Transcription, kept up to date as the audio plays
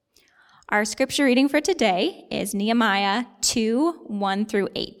Our scripture reading for today is Nehemiah 2, 1 through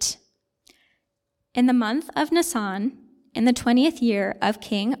 8. In the month of Nisan, in the 20th year of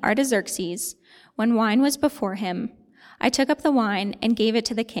King Artaxerxes, when wine was before him, I took up the wine and gave it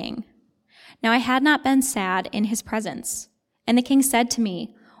to the king. Now I had not been sad in his presence. And the king said to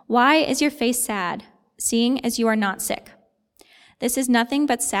me, "Why is your face sad, seeing as you are not sick?" This is nothing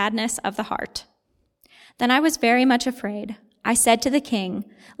but sadness of the heart. Then I was very much afraid. I said to the king,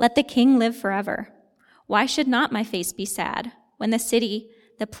 "Let the king live forever. Why should not my face be sad, when the city,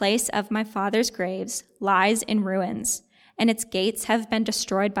 the place of my father's graves, lies in ruins, and its gates have been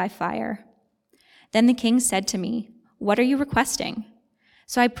destroyed by fire?" Then the king said to me, "What are you requesting?"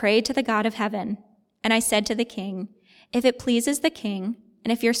 So I prayed to the God of heaven, and I said to the king, "If it pleases the king,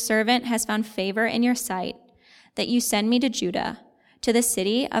 and if your servant has found favor in your sight, that you send me to Judah, to the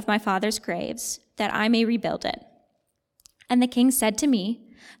city of my father's graves, that I may rebuild it." And the king said to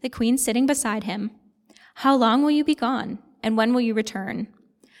me, the queen sitting beside him, "How long will you be gone, and when will you return?"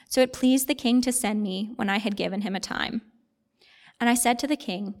 So it pleased the king to send me when I had given him a time. And I said to the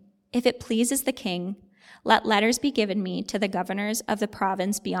king, "If it pleases the king, let letters be given me to the governors of the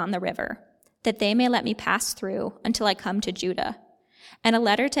province beyond the river, that they may let me pass through until I come to Judah, and a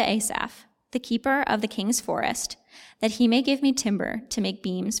letter to Asaph, the keeper of the king's forest, that he may give me timber to make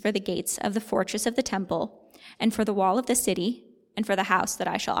beams for the gates of the fortress of the temple, and for the wall of the city, and for the house that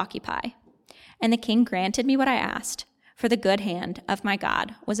I shall occupy." And the king granted me what I asked, for the good hand of my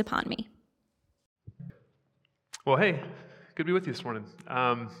God was upon me. Well, hey, good to be with you this morning.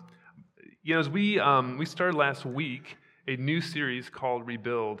 As we started last week a new series called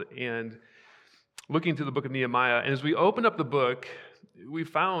Rebuild, and looking through the book of Nehemiah, and as we opened up the book, we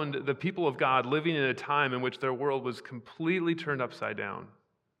found the people of God living in a time in which their world was completely turned upside down.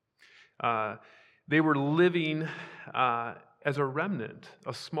 They were living as a remnant,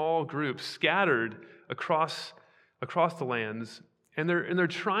 a small group scattered across the lands, and they're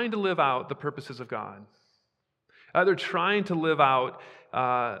trying to live out the purposes of God. They're trying to live out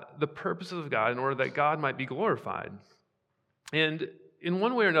the purposes of God in order that God might be glorified. And in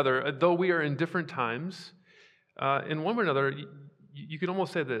one way or another, though we are in different times, in one way or another, you could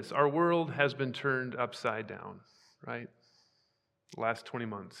almost say this: our world has been turned upside down, right? The last 20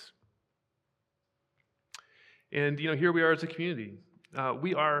 months. And, here we are as a community.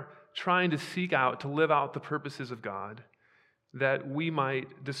 We are trying to seek out to live out the purposes of God, that we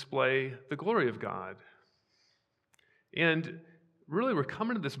might display the glory of God. And really, we're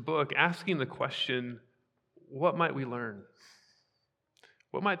coming to this book asking the question, what might we learn?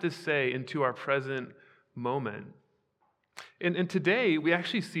 What might this say into our present moment? And today, we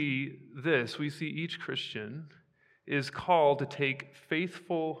actually see this. We see each Christian is called to take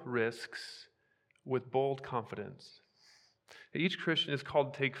faithful risks with bold confidence. Each Christian is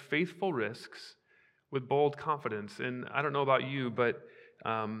called to take faithful risks with bold confidence. And I don't know about you, but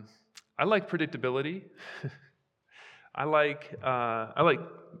I like predictability. I like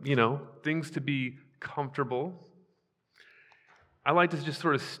things to be comfortable. I like to just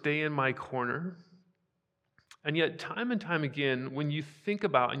sort of stay in my corner. And yet, time and time again, when you think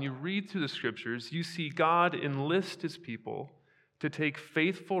about and you read through the scriptures, you see God enlist his people to take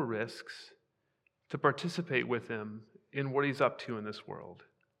faithful risks, to participate with him in what he's up to in this world.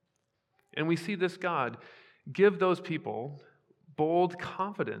 And we see this God give those people bold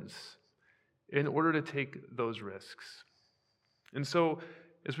confidence in order to take those risks. And so,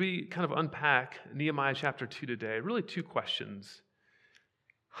 as we kind of unpack Nehemiah chapter 2 today, really two questions.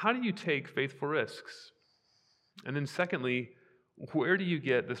 How do you take faithful risks? And then secondly, where do you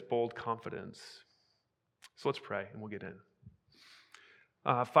get this bold confidence? So let's pray and we'll get in.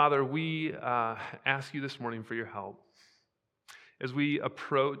 Father, we ask you this morning for your help as we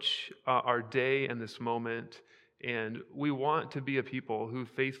approach our day and this moment, and we want to be a people who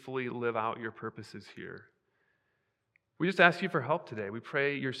faithfully live out your purposes here. We just ask you for help today. We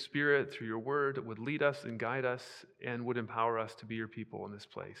pray your Spirit through your word would lead us and guide us and would empower us to be your people in this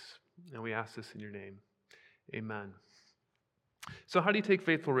place. And we ask this in your name. Amen. So how do you take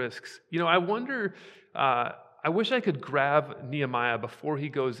faithful risks? I wonder, I wish I could grab Nehemiah before he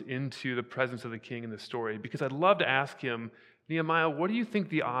goes into the presence of the king in the story, because I'd love to ask him, Nehemiah, what do you think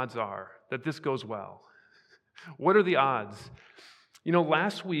the odds are that this goes well? What are the odds?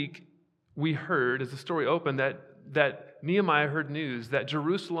 Last week we heard, as the story opened, that Nehemiah heard news that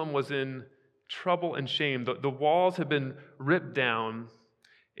Jerusalem was in trouble and shame. The walls had been ripped down,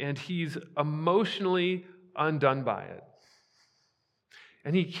 and he's emotionally undone by it.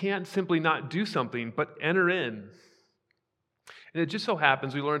 And he can't simply not do something, but enter in. And it just so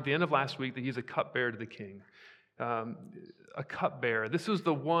happens, we learned at the end of last week that he's a cupbearer to the king. a cupbearer. This was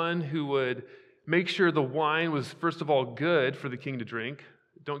the one who would make sure the wine was, first of all, good for the king to drink.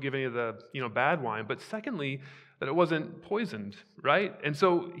 Don't give any of the bad wine. But secondly, that it wasn't poisoned, right? And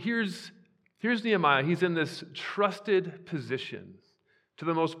so here's Nehemiah. He's in this trusted position to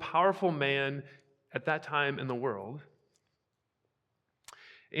the most powerful man at that time in the world.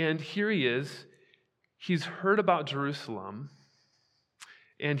 And here he is. He's heard about Jerusalem.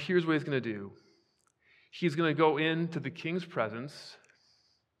 And here's what he's going to do. He's going to go into the king's presence,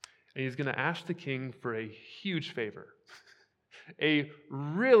 and he's going to ask the king for a huge favor, a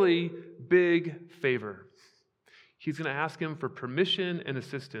really big favor. He's going to ask him for permission and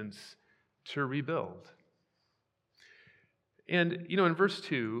assistance to rebuild. And, in verse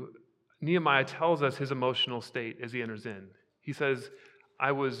 2, Nehemiah tells us his emotional state as he enters in. He says,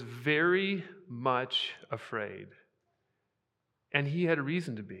 I was very much afraid. And he had a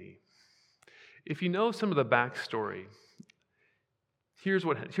reason to be. If you know some of the backstory, here's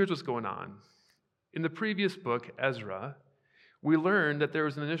what's going on. In the previous book, Ezra, we learned that there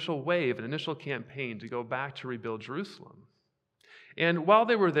was an initial wave, an initial campaign to go back to rebuild Jerusalem. And while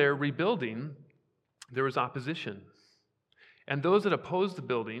they were there rebuilding, there was opposition. And those that opposed the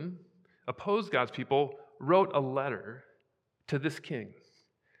building, opposed God's people, wrote a letter to this king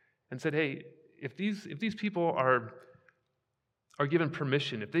and said, hey, if these people are given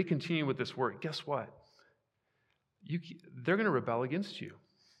permission, if they continue with this work, guess what? They're going to rebel against you.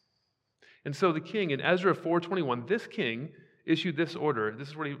 And so the king, in Ezra 4:21, this king issued this order. This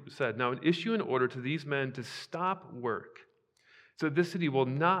is what he said. Now, issue an order to these men to stop work, so this city will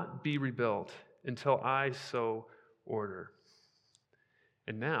not be rebuilt until I so order.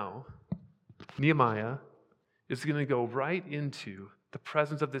 And now, Nehemiah is going to go right into the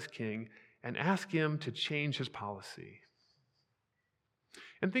presence of this king and ask him to change his policy.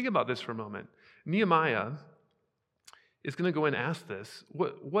 And think about this for a moment. Nehemiah is going to go and ask this.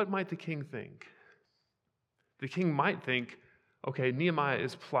 What might the king think? The king might think, okay, Nehemiah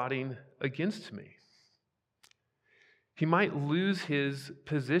is plotting against me. He might lose his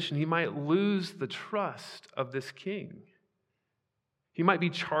position. He might lose the trust of this king. He might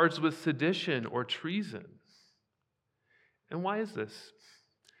be charged with sedition or treason. And why is this?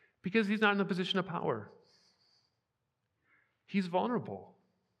 Because he's not in a position of power. He's vulnerable.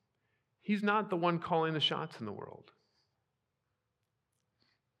 He's not the one calling the shots in the world.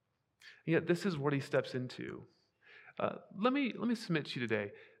 Yet this is what he steps into. Let me submit to you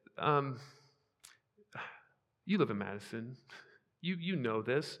today. You live in Madison. You know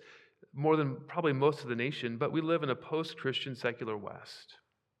this more than probably most of the nation, but we live in a post-Christian secular West.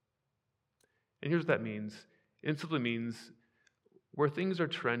 And here's what that means. It simply means where things are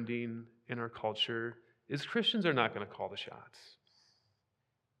trending in our culture is Christians are not going to call the shots.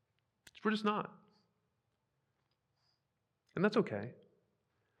 We're just not. And that's okay.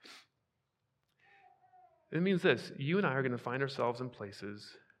 It means this. You and I are going to find ourselves in places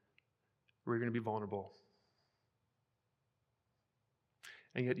where we're going to be vulnerable.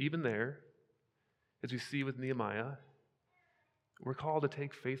 And yet even there, as we see with Nehemiah, we're called to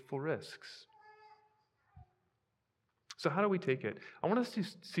take faithful risks. So how do we take it? I want us to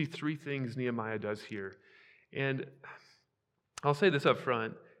see three things Nehemiah does here. And I'll say this up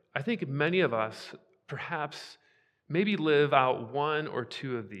front. I think many of us perhaps maybe live out one or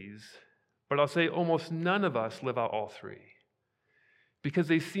two of these, but I'll say almost none of us live out all three because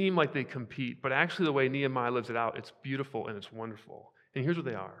they seem like they compete, but actually the way Nehemiah lives it out, it's beautiful and it's wonderful. And here's what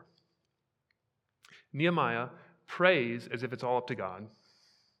they are. Nehemiah prays as if it's all up to God.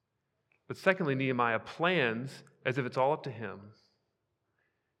 But secondly, Nehemiah plans as if it's all up to him.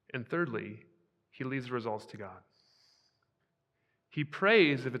 And thirdly, he leaves the results to God. He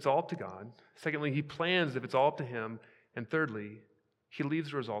prays if it's all up to God. Secondly, he plans if it's all up to him. And thirdly, he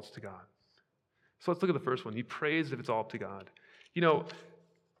leaves the results to God. So let's look at the first one. He prays if it's all up to God. At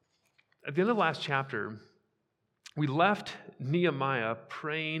the end of the last chapter, we left Nehemiah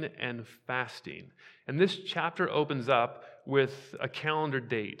praying and fasting. And this chapter opens up with a calendar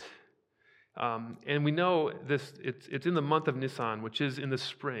date. And we know this, it's in the month of Nisan, which is in the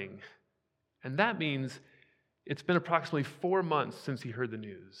spring. And that means it's been approximately 4 months since he heard the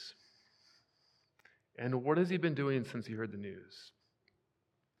news. And what has he been doing since he heard the news?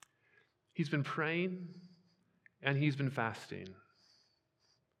 He's been praying and he's been fasting.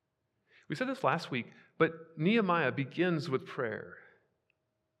 We said this last week, but Nehemiah begins with prayer.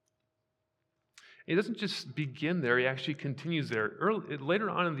 He doesn't just begin there, he actually continues there. Later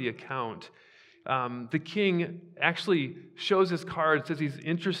on in the account, the king actually shows his card, says he's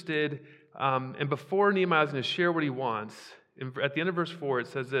interested, and before Nehemiah is going to share what he wants, At the end of verse 4, it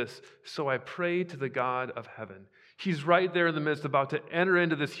says this, "So I prayed to the God of heaven." He's right there in the midst, about to enter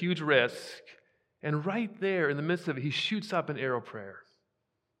into this huge risk. And right there in the midst of it, he shoots up an arrow prayer.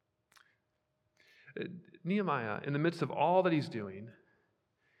 Nehemiah, in the midst of all that he's doing,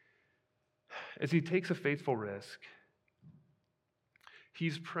 as he takes a faithful risk,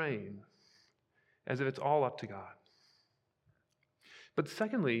 he's praying as if it's all up to God. But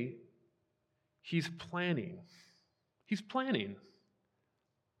secondly, he's planning. He's planning.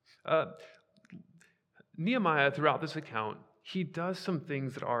 Nehemiah, throughout this account, he does some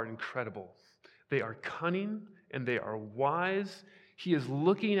things that are incredible. They are cunning and they are wise. He is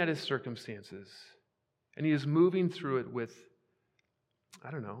looking at his circumstances and he is moving through it with,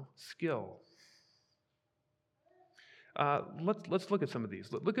 skill. Let's look at some of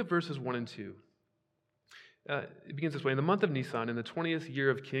these. Look at verses 1 and 2. It begins this way. In the month of Nisan, in the 20th year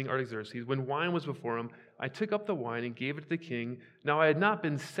of King Artaxerxes, when wine was before him, I took up the wine and gave it to the king. Now I had not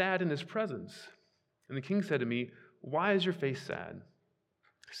been sad in his presence. And the king said to me, "Why is your face sad?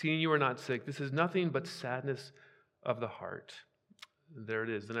 Seeing you are not sick, this is nothing but sadness of the heart." There it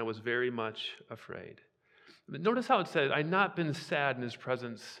is. Then I was very much afraid. But notice how it says, I had not been sad in his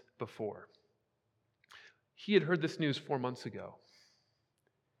presence before. He had heard this news 4 months ago.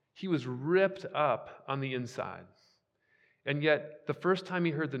 He was ripped up on the inside. And yet, the first time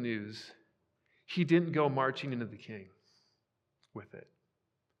he heard the news, he didn't go marching into the king with it.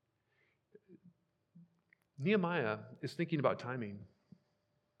 Nehemiah is thinking about timing.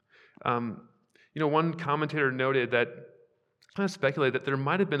 One commentator noted that, kind of speculated that there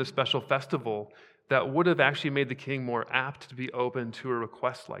might have been a special festival that would have actually made the king more apt to be open to a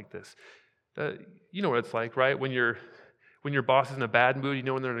request like this. You know what it's like, right? When your boss is in a bad mood, you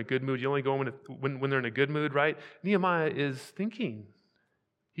know when they're in a good mood. You only go when they're in a good mood, right? Nehemiah is thinking.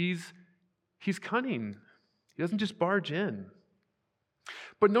 He's cunning. He doesn't just barge in.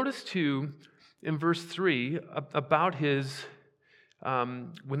 But notice too, in verse 3, about his,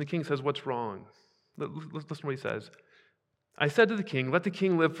 when the king says, "What's wrong?" Listen to what he says. I said to the king, "Let the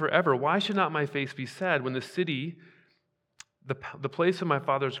king live forever. Why should not my face be sad when the city, the place of my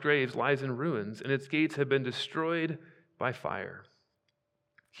father's graves, lies in ruins, and its gates have been destroyed by fire?"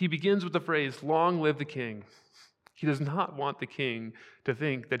 He begins with the phrase, "Long live the king." He does not want the king to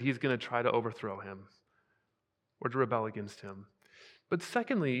think that he's going to try to overthrow him or to rebel against him. But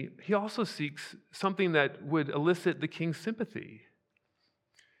secondly, he also seeks something that would elicit the king's sympathy.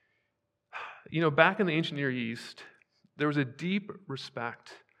 Back in the ancient Near East, there was a deep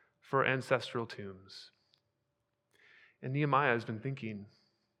respect for ancestral tombs. And Nehemiah has been thinking,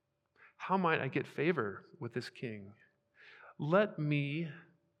 how might I get favor with this king? Let me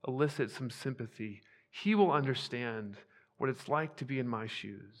elicit some sympathy. He will understand what it's like to be in my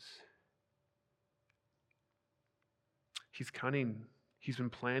shoes. He's cunning. He's been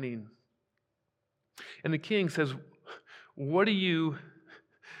planning. And the king says, what do you,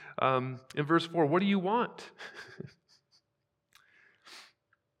 in verse 4, what do you want?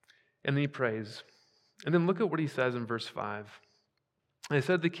 And then he prays. And then look at what he says in verse 5. I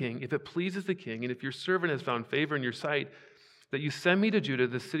said to the king, "If it pleases the king, and if your servant has found favor in your sight, that you send me to Judah,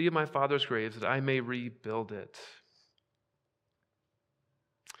 the city of my father's graves, that I may rebuild it."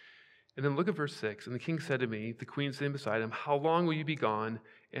 And then look at verse 6. And the king said to me, the queen sitting beside him, "How long will you be gone,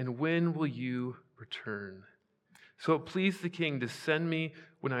 and when will you return?" So it pleased the king to send me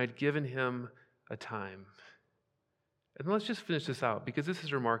when I had given him a time. And let's just finish this out, because this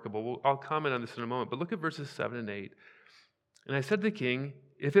is remarkable. I'll comment on this in a moment, but look at verses 7 and 8. And I said to the king,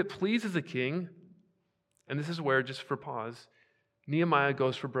 "If it pleases the king," and this is where, just for pause, Nehemiah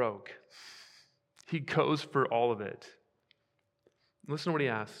goes for broke. He goes for all of it. Listen to what he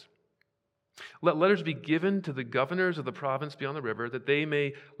asks. "Let letters be given to the governors of the province beyond the river, that they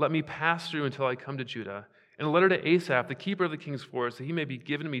may let me pass through until I come to Judah. And a letter to Asaph, the keeper of the king's forest, that he may be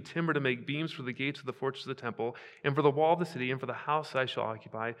given to me timber to make beams for the gates of the fortress of the temple, and for the wall of the city, and for the house I shall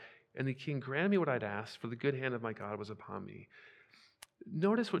occupy. And the king granted me what I'd asked, for the good hand of my God was upon me."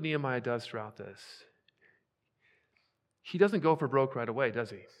 Notice what Nehemiah does throughout this. He doesn't go for broke right away,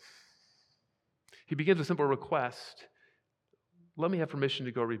 does he? He begins with a simple request. Let me have permission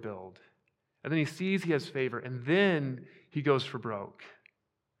to go rebuild. And then he sees he has favor, and then he goes for broke.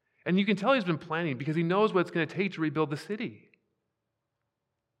 And you can tell he's been planning because he knows what it's going to take to rebuild the city.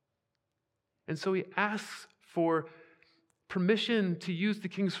 And so he asks for permission to use the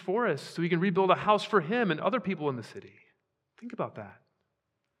king's forest so he can rebuild a house for him and other people in the city. Think about that.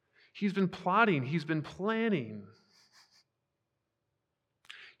 He's been plotting. He's been planning.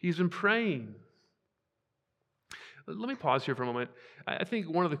 He's been praying. Let me pause here for a moment. I think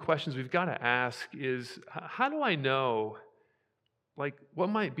one of the questions we've got to ask is, how do I know Like, what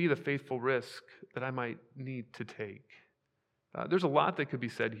might be the faithful risk that I might need to take? There's a lot that could be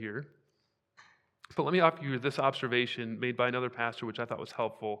said here. But let me offer you this observation made by another pastor, which I thought was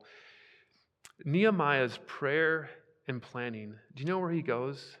helpful. Nehemiah's prayer and planning, do you know where he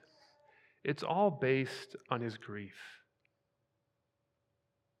goes? It's all based on his grief.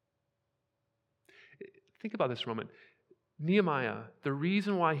 Think about this for a moment. Nehemiah, the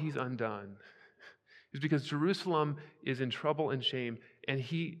reason why he's undone is because Jerusalem is in trouble and shame, and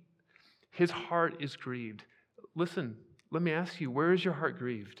his heart is grieved. Listen, let me ask you, where is your heart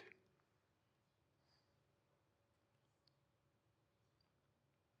grieved?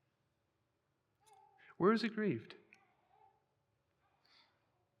 Where is it grieved?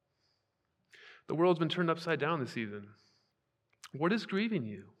 The world's been turned upside down this season. What is grieving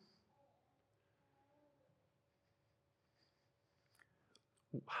you?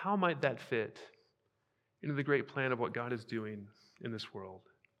 How might that fit into the great plan of what God is doing in this world?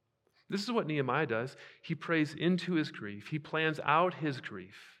 This is what Nehemiah does. He prays into his grief. He plans out his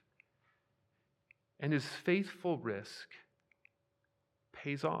grief. And his faithful risk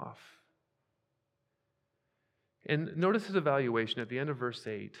pays off. And notice his evaluation at the end of verse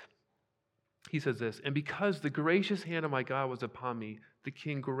 8. He says this, "And because the gracious hand of my God was upon me, the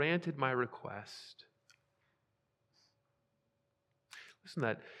king granted my request." Listen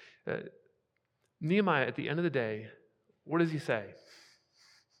to that. Nehemiah, at the end of the day, what does he say?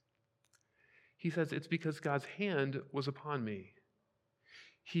 He says, it's because God's hand was upon me.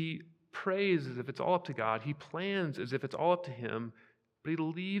 He prays as if it's all up to God. He plans as if it's all up to him, but he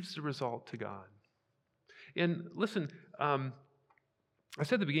leaves the result to God. And listen, I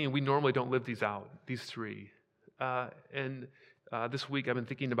said at the beginning, we normally don't live these out, these three. And this week I've been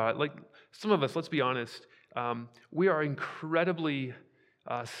thinking about it. Like some of us, let's be honest, we are incredibly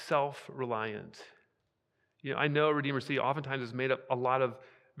self-reliant. You know, I know Redeemer City oftentimes is made up a lot of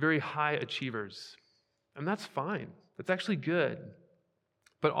very high achievers, and that's fine. That's actually good.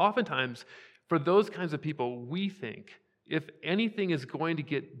 But oftentimes, for those kinds of people, we think if anything is going to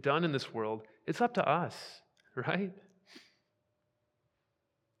get done in this world, it's up to us, right?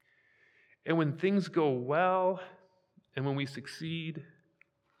 And when things go well, and when we succeed,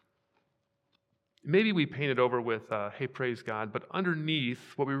 maybe we paint it over with, hey, praise God, but underneath,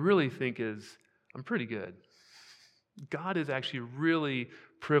 what we really think is, I'm pretty good. God is actually really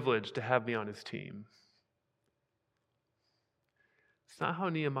privileged to have me on his team. It's not how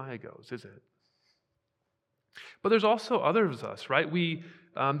Nehemiah goes, is it? But there's also others of us, right?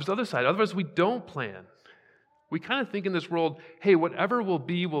 There's the other side. Otherwise, we don't plan. We kind of think in this world, hey, whatever will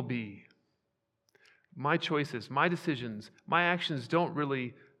be, will be. My choices, my decisions, my actions don't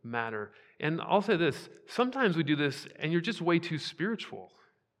really matter. And I'll say this, sometimes we do this and you're just way too spiritual.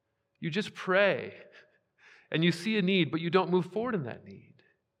 You just pray and you see a need, but you don't move forward in that need.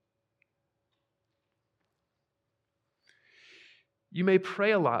 You may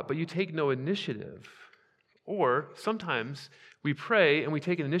pray a lot, but you take no initiative. Or sometimes we pray and we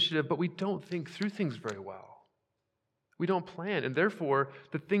take an initiative, but we don't think through things very well. We don't plan, and therefore,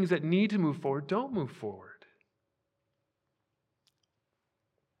 the things that need to move forward don't move forward.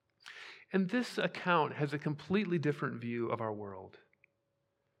 And this account has a completely different view of our world.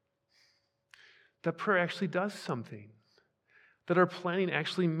 That prayer actually does something. That our planning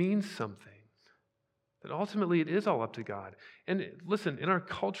actually means something. That ultimately it is all up to God. And listen, in our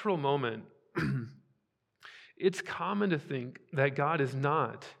cultural moment, it's common to think that God is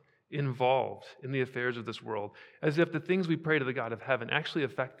not involved in the affairs of this world, as if the things we pray to the God of heaven actually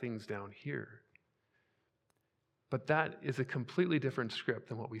affect things down here. But that is a completely different script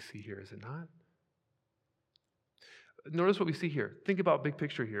than what we see here, is it not? Notice what we see here. Think about big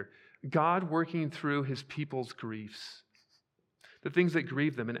picture here. God working through his people's griefs, the things that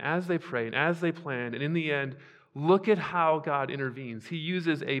grieve them, and as they pray and as they plan, and in the end, look at how God intervenes. He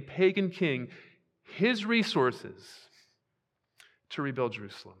uses a pagan king, his resources, to rebuild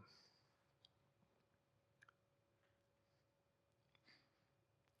Jerusalem.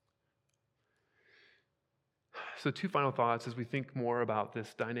 So 2 final thoughts as we think more about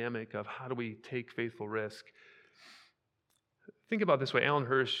this dynamic of how do we take faithful risk. Think about it this way. Alan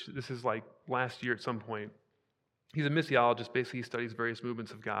Hirsch, this is like last year at some point. He's a missiologist. Basically, he studies various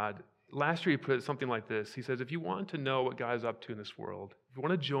movements of God. Last year, he put it something like this. He says, if you want to know what God is up to in this world, if you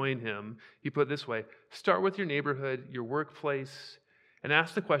want to join him, he put it this way, start with your neighborhood, your workplace, and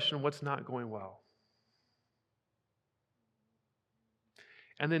ask the question, what's not going well?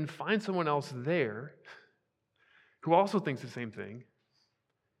 And then find someone else there who also thinks the same thing,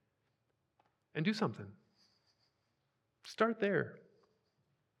 and do something. Start there.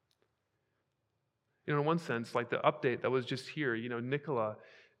 in one sense, like the update that was just here, Nicola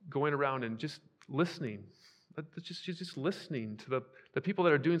going around and just listening. She's just listening to the people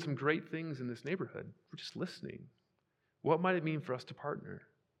that are doing some great things in this neighborhood. We're just listening. What might it mean for us to partner?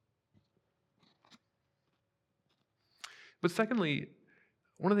 But secondly,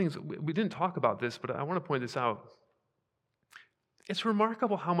 one of the things, we didn't talk about this, but I want to point this out. It's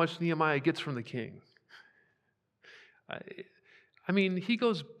remarkable how much Nehemiah gets from the king. I mean, he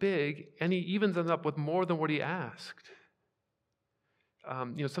goes big, and he even ends up with more than what he asked.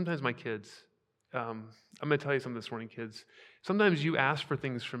 Sometimes my kids, I'm going to tell you something this morning, kids. Sometimes you ask for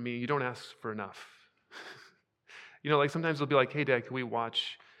things from me, you don't ask for enough. Like sometimes they'll be like, hey, Dad, can we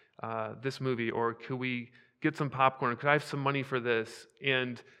watch this movie? Or could we get some popcorn? Could I have some money for this?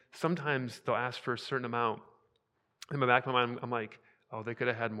 And sometimes they'll ask for a certain amount. In the back of my mind, I'm like, oh, they could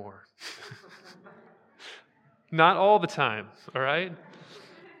have had more. Not all the time, all right?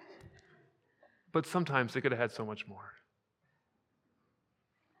 But sometimes they could have had so much more.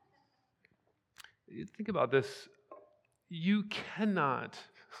 Think about this. You cannot.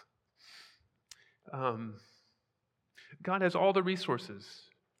 God has all the resources,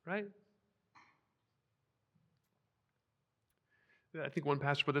 right? I think one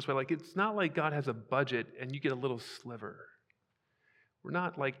pastor put it this way, like, it's not like God has a budget and you get a little sliver. We're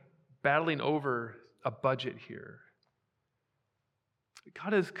not like battling over a budget here.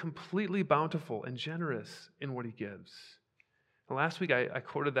 God is completely bountiful and generous in what he gives. And last week I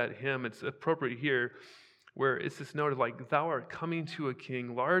quoted that hymn. It's appropriate here, where it's this note of like, thou art coming to a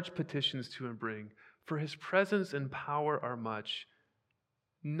king, large petitions to him bring, for his presence and power are much.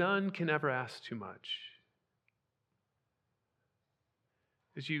 None can ever ask too much.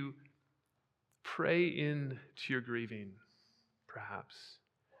 As you pray into your grieving, perhaps,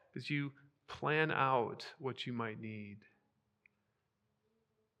 as you plan out what you might need,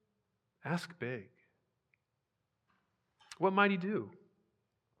 ask big. What might he do?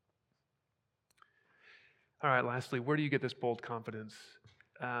 All right, lastly, where do you get this bold confidence?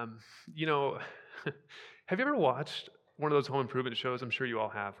 Have you ever watched one of those home improvement shows? I'm sure you all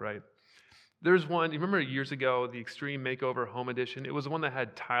have, right? There's one, you remember years ago, the Extreme Makeover Home Edition? It was the one that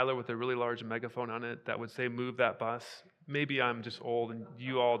had Tyler with a really large megaphone on it that would say, move that bus. Maybe I'm just old and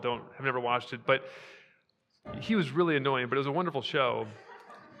you all have never watched it, but he was really annoying, but it was a wonderful show.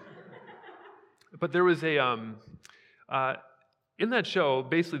 But there was in that show,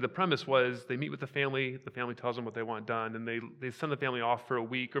 basically the premise was they meet with the family tells them what they want done, and they send the family off for a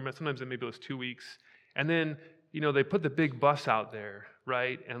week, or sometimes maybe it was 2 weeks, and then, they put the big bus out there,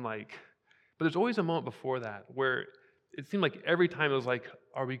 right? And but there's always a moment before that where it seemed like every time it was like,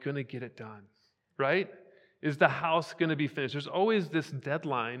 are we going to get it done, right? Is the house going to be finished? There's always this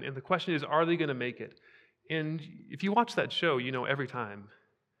deadline, and the question is, are they going to make it? And if you watch that show, every time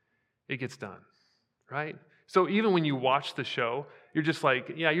it gets done, right? So even when you watch the show, you're just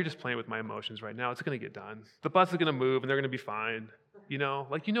like, yeah, you're just playing with my emotions right now. It's going to get done. The bus is going to move, and they're going to be fine. It's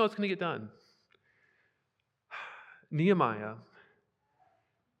going to get done. Nehemiah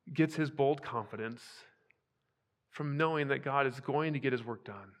gets his bold confidence from knowing that God is going to get his work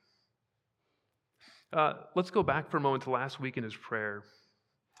done. Let's go back for a moment to last week in his prayer.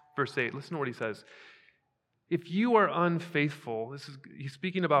 Verse 8, listen to what he says. If you are unfaithful, he's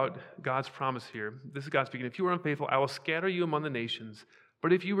speaking about God's promise here. This is God speaking. If you are unfaithful, I will scatter you among the nations.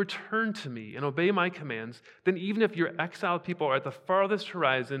 But if you return to me and obey my commands, then even if your exiled people are at the farthest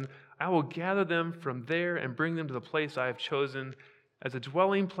horizon, I will gather them from there and bring them to the place I have chosen as a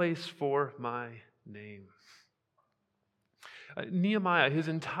dwelling place for my name. Nehemiah, his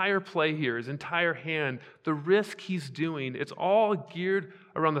entire play here, his entire hand, the risk he's doing, it's all geared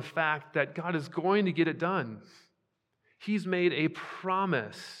around the fact that God is going to get it done. He's made a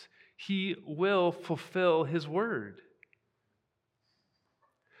promise. He will fulfill his word.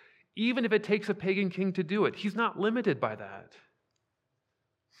 Even if it takes a pagan king to do it, he's not limited by that.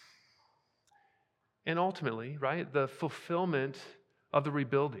 And ultimately, right, the fulfillment of the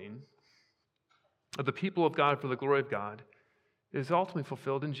rebuilding of the people of God for the glory of God is ultimately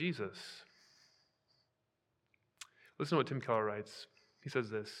fulfilled in Jesus. Listen to what Tim Keller writes. He says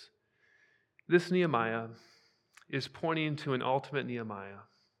this Nehemiah is pointing to an ultimate Nehemiah.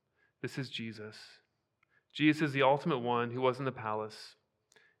 This is Jesus. Jesus is the ultimate one who was in the palace,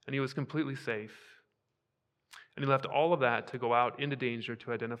 and he was completely safe. And he left all of that to go out into danger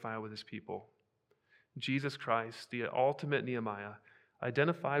to identify with his people. Jesus Christ, the ultimate Nehemiah,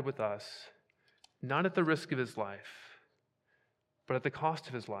 identified with us, not at the risk of his life, but at the cost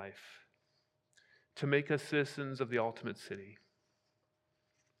of his life, to make us citizens of the ultimate city.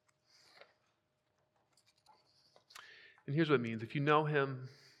 And here's what it means. If you know him,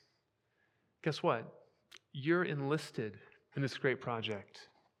 guess what? you're enlisted in this great project.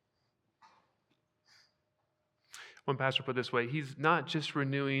 One pastor put it this way, he's not just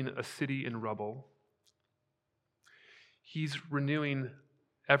renewing a city in rubble. He's renewing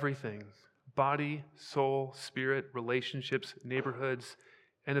everything, body, soul, spirit, relationships, neighborhoods,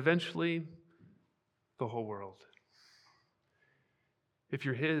 and eventually the whole world. If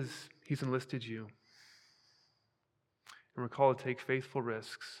you're his, he's enlisted you. And we're called to take faithful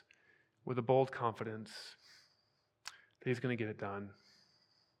risks with a bold confidence that he's going to get it done.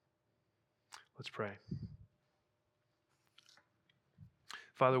 Let's pray.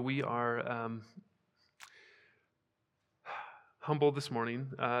 Father, we are humbled this morning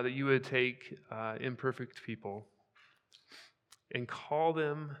that you would take imperfect people and call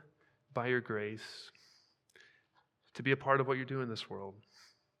them by your grace to be a part of what you're doing in this world.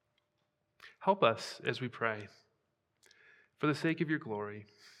 Help us as we pray, for the sake of your glory,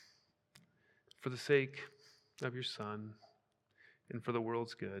 for the sake of your Son, and for the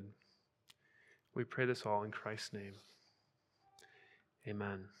world's good. We pray this all in Christ's name.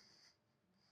 Amen.